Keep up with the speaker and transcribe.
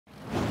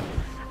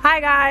Hi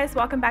guys,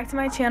 welcome back to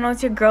my channel.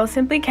 It's your girl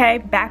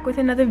SimplyKay, back with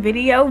another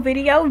video.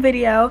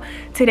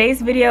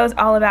 Today's video is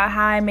all about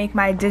how I make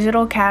my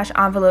digital cash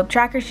envelope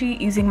tracker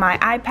sheet using my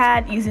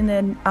iPad, using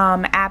the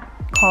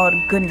app called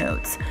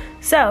GoodNotes.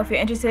 So if you're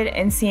interested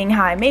in seeing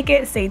how I make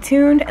it, stay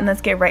tuned and let's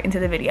get right into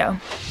the video.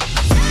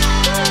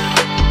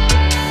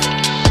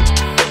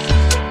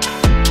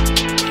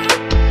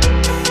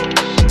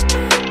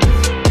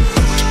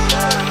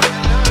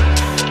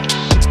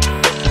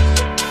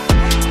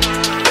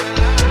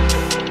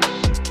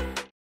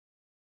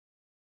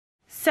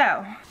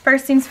 So,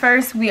 first things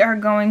first, we are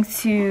going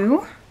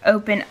to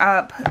open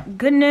up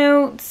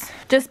GoodNotes.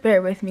 Just bear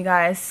with me,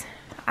 guys.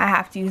 I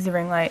have to use the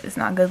ring light. It's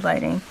not good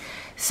lighting.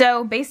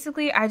 So,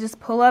 basically, I just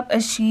pull up a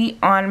sheet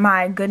on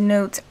my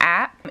GoodNotes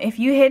app. If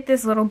you hit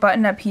this little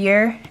button up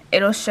here,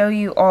 it'll show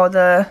you all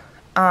the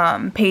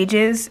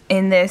pages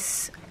in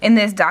this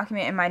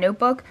document in my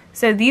notebook.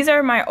 So, these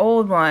are my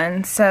old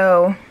ones.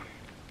 So,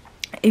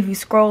 if you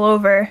scroll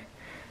over,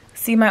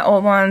 see my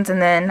old ones,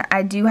 and then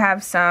I do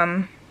have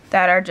some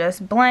that are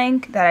just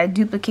blank that I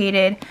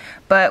duplicated,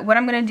 but what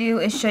I'm gonna do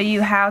is show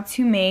you how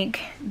to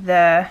make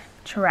the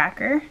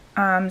tracker.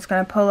 I'm just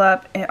gonna pull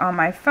up it on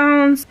my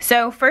phones.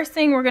 So first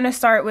thing we're gonna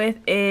start with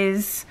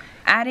is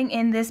adding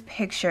in this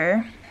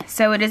picture.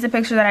 So it is a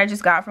picture that I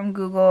just got from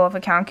Google of a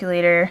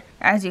calculator.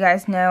 As you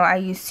guys know, I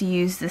used to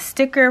use the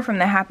sticker from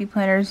the Happy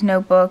Planners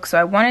notebook,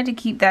 so I wanted to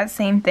keep that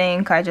same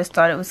thing because I just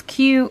thought it was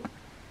cute.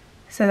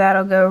 So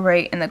that'll go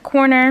right in the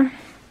corner.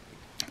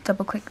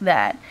 Double click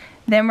that.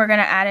 Then we're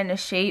gonna add in a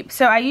shape.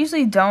 So I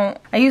usually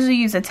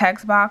use a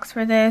text box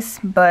for this,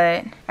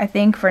 but I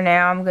think for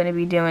now I'm gonna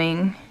be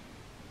doing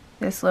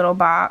this little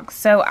box.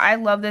 So I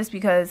love this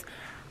because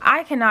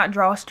I cannot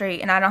draw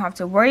straight and I don't have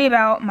to worry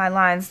about my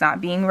lines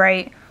not being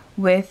right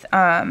with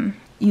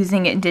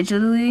using it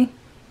digitally.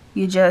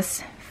 You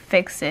just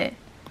fix it.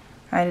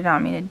 I did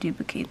not mean to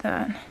duplicate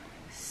that.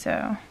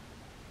 So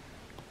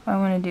what I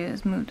wanna do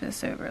is move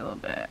this over a little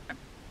bit.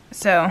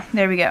 So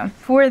there we go.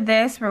 For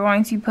this, we're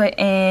going to put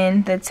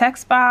in the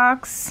text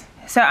box.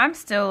 So I'm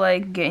still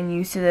like getting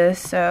used to this,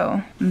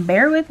 so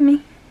bear with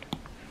me.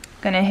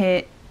 Gonna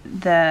hit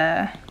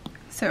the,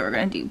 so we're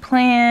gonna do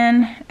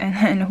plan, and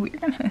then we're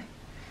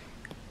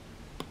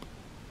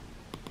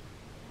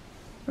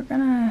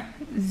gonna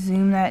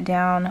zoom that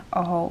down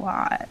a whole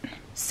lot.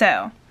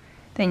 So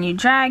then you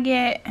drag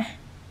it,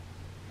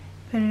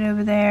 put it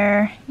over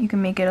there. You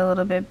can make it a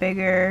little bit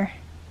bigger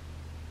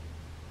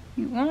if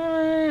you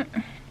want.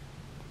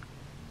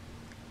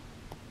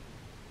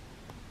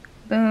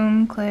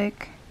 Boom,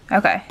 click.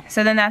 Okay,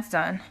 so then that's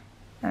done.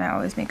 And I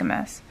always make a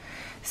mess.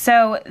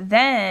 So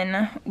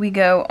then we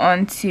go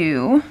on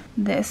to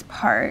this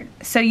part.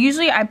 So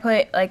usually I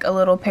put like a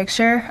little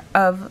picture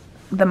of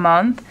the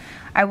month.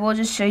 I will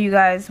just show you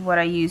guys what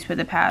I used for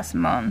the past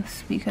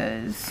months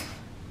because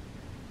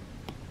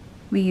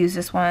we use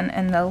this one.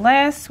 And the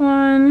last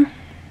one,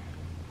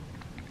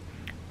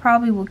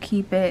 probably will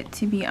keep it,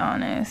 to be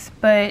honest.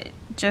 But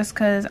just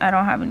because I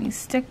don't have any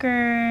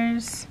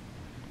stickers,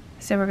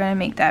 so we're gonna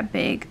make that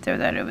big, throw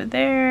that over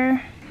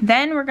there.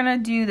 Then we're gonna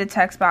do the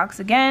text box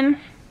again.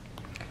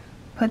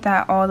 Put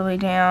that all the way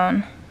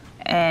down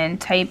and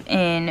type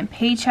in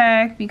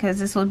paycheck because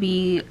this will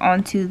be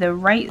onto the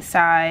right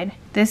side.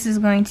 This is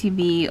going to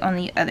be on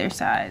the other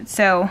side.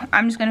 So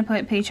I'm just gonna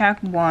put paycheck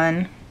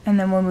 1 and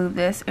then we'll move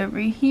this over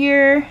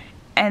here.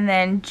 And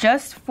then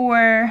just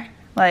for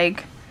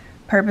like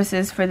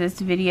purposes for this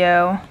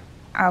video,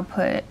 I'll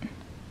put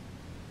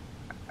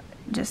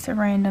just a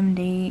random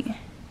date.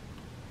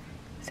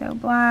 So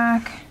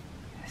black,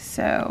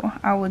 so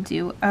I will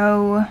do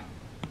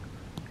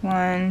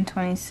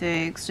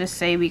 01/26, just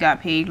say we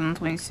got paid on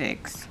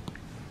 26.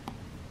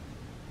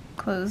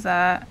 Close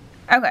that.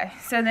 Okay,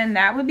 so then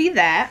that would be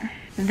that.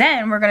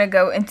 Then we're gonna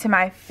go into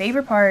my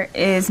favorite part,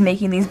 is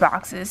making these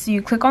boxes. So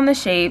you click on the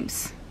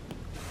shapes.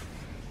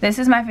 This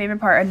is my favorite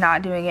part of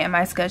not doing it in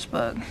my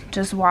sketchbook.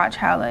 Just watch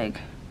how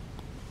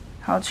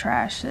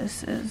trash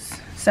this is.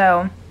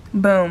 So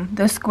boom,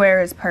 the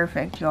square is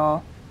perfect,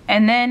 y'all.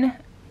 And then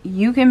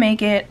you can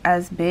make it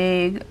as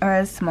big or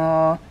as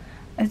small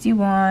as you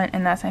want,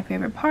 and that's my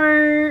favorite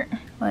part.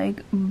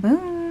 Like,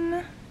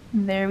 boom,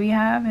 there we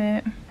have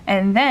it.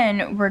 And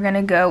then we're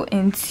gonna go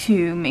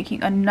into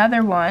making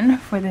another one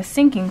for the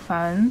sinking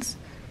funds.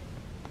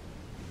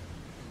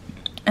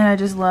 And I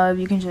just love,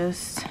 you can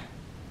just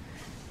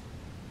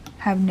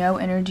have no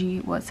energy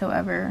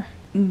whatsoever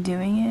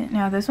doing it.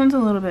 Now this one's a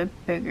little bit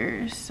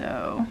bigger,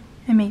 so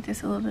I make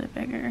this a little bit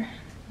bigger.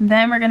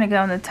 Then we're gonna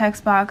go in the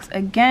text box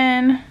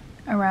again,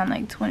 around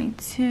like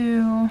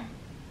 22,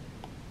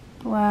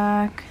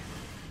 black.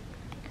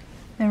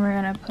 Then we're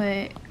gonna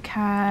put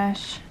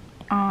cash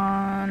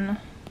on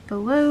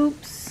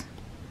envelopes,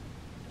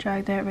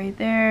 drag that right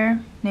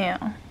there.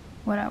 Now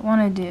what I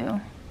want to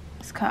do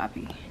is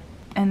copy,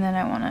 and then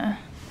I want to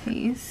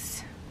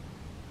paste,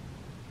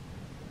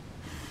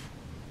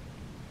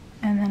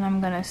 and then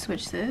I'm gonna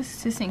switch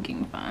this to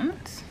sinking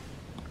funds.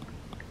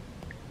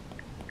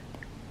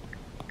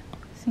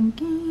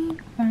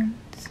 Sinking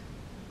funds.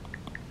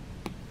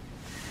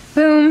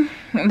 Boom.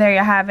 there you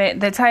have it.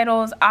 The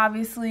titles,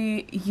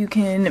 obviously you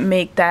can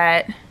make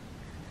that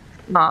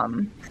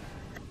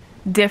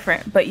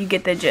different, but you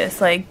get the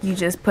gist. Like, you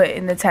just put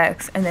in the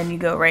text and then you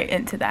go right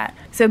into that.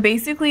 So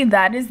basically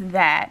that is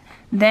that.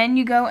 Then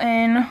you go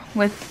in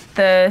with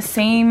the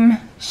same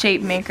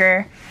shape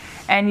maker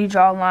and you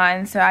draw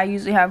lines. So I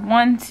usually have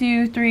 1,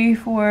 2, 3,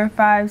 4,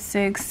 5,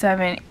 6,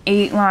 7,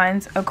 8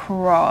 lines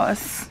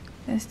across.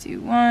 Let's do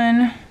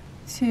 1,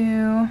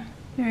 2,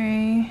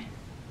 3,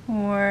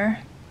 4,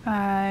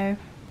 5,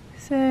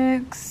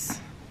 6,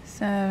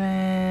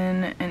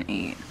 7, and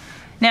 8.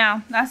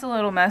 Now, that's a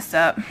little messed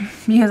up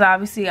because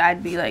obviously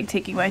I'd be like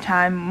taking my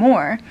time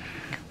more.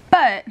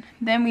 But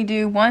then we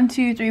do 1,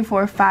 2, 3,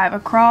 4, 5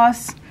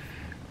 across.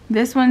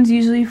 This one's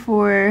usually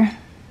for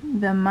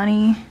the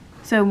money.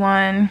 So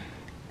 1,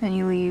 then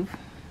you leave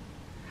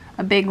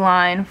a big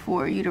line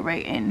for you to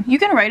write in. You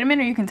can write them in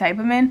or you can type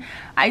them in.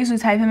 I usually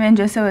type them in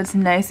just so it's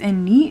nice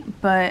and neat,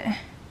 but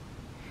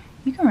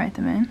you can write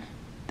them in,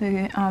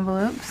 the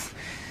envelopes.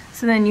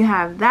 So then you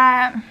have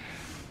that.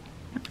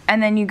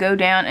 And then you go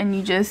down and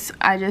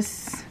I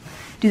just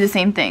do the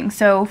same thing.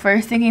 So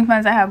for sinking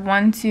funds, I have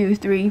 1, 2,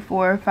 3,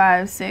 4,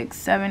 5, 6,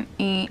 7,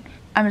 8.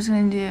 I'm just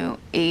gonna do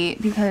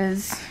 8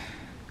 because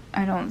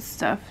I don't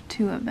stuff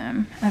 2 of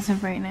them as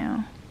of right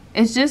now.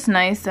 It's just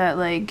nice that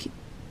like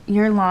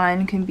your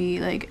line can be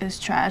like as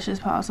trash as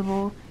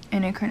possible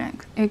and it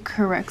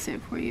corrects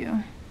it for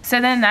you.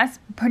 So then that's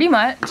pretty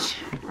much,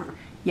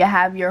 you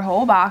have your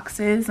whole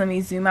boxes. Let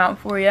me zoom out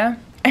for you.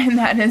 And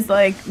that is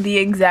like the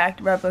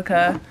exact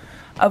replica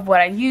of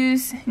what I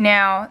use.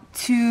 Now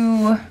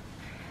to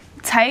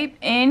type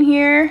in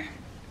here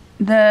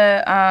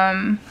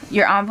the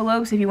your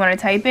envelopes, if you want to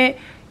type it,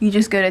 you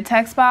just go to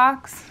text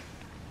box,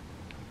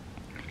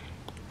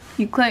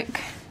 you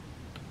click,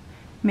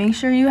 make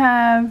sure you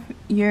have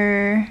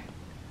your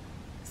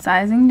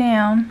sizing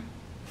down.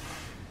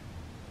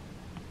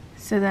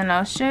 So then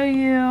I'll show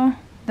you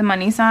the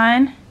money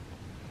sign.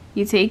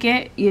 You take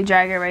it, you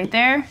drag it right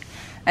there,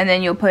 and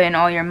then you'll put in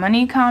all your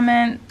money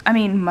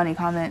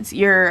comments,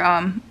 your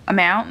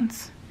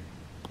amounts.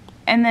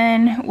 And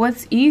then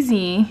what's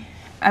easy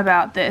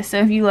about this, so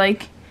if you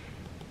like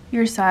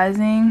your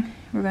sizing,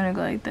 we're gonna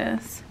go like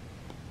this.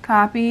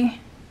 Copy,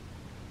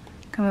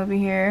 come over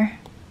here,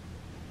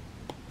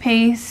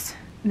 paste,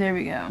 there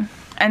we go.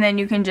 And then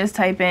you can just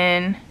type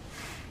in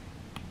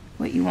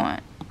what you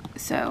want.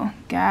 So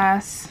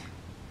gas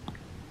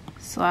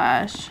 /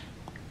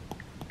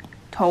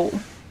 toll.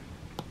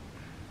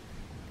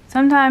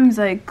 Sometimes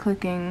like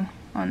clicking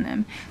on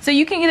them. So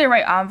you can either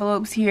write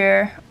envelopes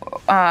here,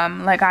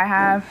 like I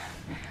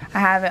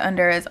have it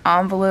under as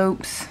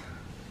envelopes.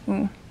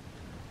 Ooh.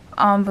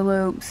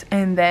 Envelopes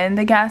and then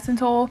the gas and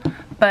toll,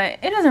 but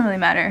it doesn't really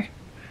matter.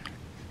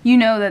 You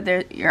know that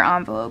they're your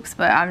envelopes,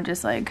 but I'm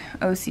just like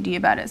OCD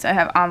about it. So I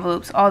have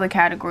envelopes, all the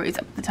categories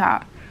up the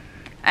top.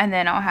 And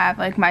then I'll have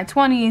like my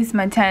 20s,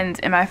 my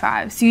 10s, and my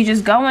 5s. So you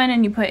just go in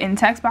and you put in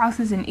text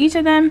boxes in each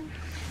of them.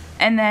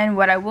 And then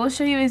what I will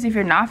show you is if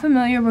you're not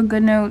familiar with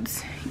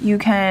GoodNotes, you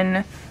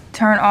can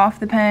turn off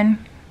the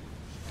pen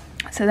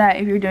so that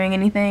if you're doing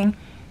anything,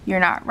 you're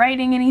not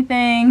writing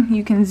anything.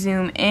 You can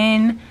zoom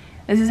in.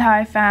 This is how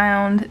I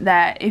found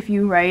that if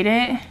you write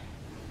it,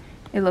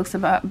 it looks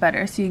about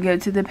better. So you go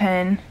to the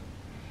pen,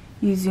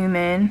 you zoom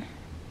in,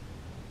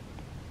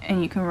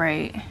 and you can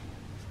write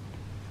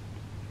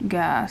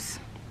gas,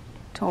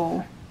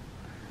 toll,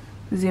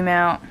 zoom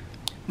out,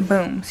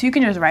 boom. So you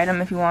can just write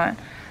them if you want.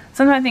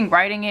 Sometimes I think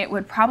writing it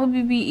would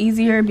probably be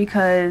easier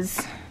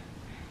because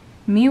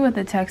me with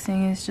the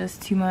texting is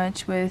just too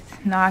much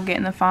with not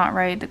getting the font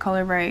right, the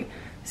color right.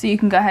 So you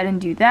can go ahead and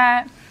do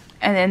that.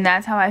 And then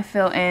that's how I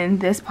fill in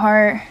this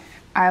part.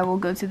 I will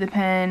go to the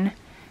pen,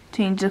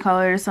 change the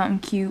color to something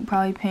cute,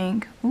 probably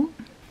pink. Ooh.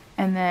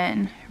 And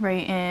then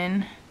write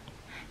in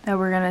that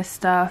we're gonna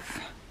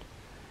stuff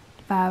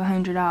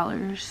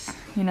 $500.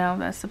 You know,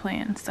 that's the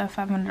plan, stuff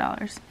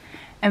 $500.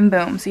 And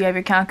boom, so you have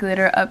your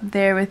calculator up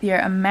there with your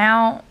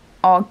amount,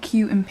 all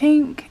cute and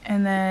pink,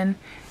 and then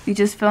you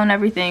just fill in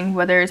everything,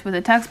 whether it's with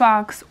a text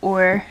box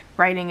or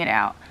writing it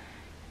out.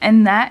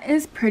 And that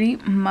is pretty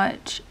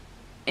much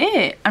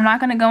it. I'm not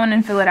gonna go in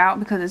and fill it out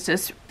because it's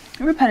just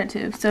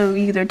repetitive. So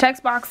you either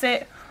text box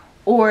it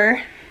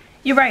or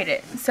you write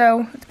it.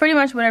 So it's pretty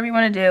much whatever you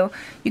want to do.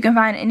 You can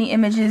find any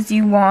images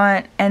you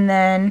want, and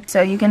then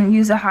so you can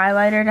use a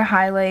highlighter to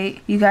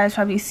highlight. You guys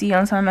probably see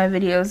on some of my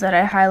videos that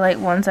I highlight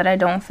ones that I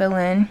don't fill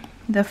in.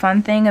 The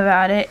fun thing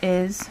about it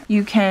is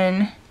you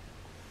can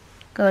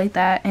go like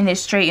that and it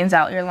straightens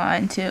out your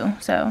line too.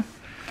 So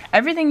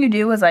everything you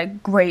do is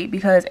like great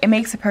because it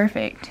makes it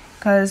perfect.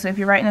 Because if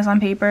you're writing this on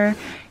paper,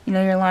 you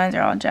know your lines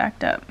are all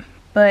jacked up.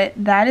 But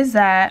that is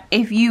that.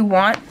 If you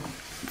want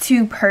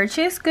to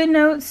purchase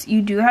GoodNotes,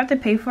 you do have to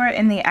pay for it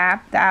in the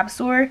app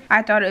store.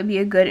 I thought it would be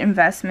a good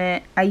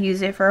investment. I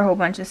use it for a whole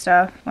bunch of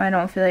stuff when I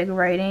don't feel like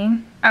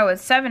writing. Oh,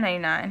 it's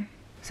 $7.99.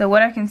 So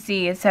what I can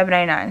see is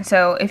 $7.99.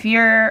 So if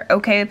you're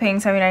okay with paying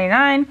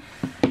 $7.99,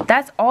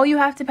 that's all you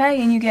have to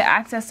pay, and you get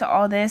access to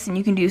all this, and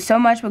you can do so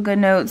much with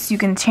GoodNotes. You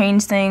can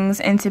change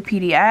things into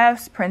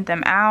PDFs, print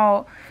them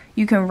out.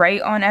 You can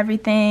write on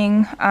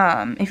everything.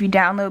 If you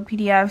download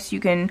PDFs,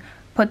 you can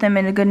put them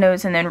into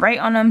GoodNotes and then write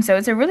on them. So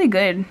it's a really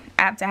good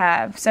app to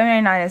have.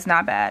 $7.99 is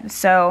not bad.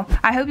 So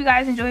I hope you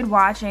guys enjoyed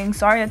watching.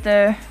 Sorry that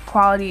the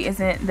quality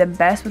isn't the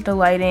best with the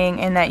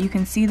lighting and that you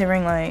can see the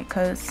ring light,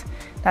 because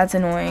that's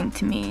annoying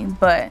to me.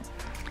 But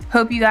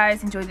hope you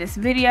guys enjoyed this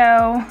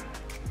video.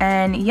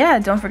 And yeah,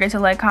 don't forget to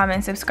like,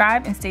 comment,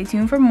 subscribe, and stay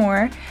tuned for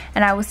more.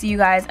 And I will see you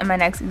guys in my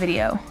next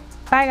video.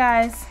 Bye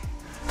guys.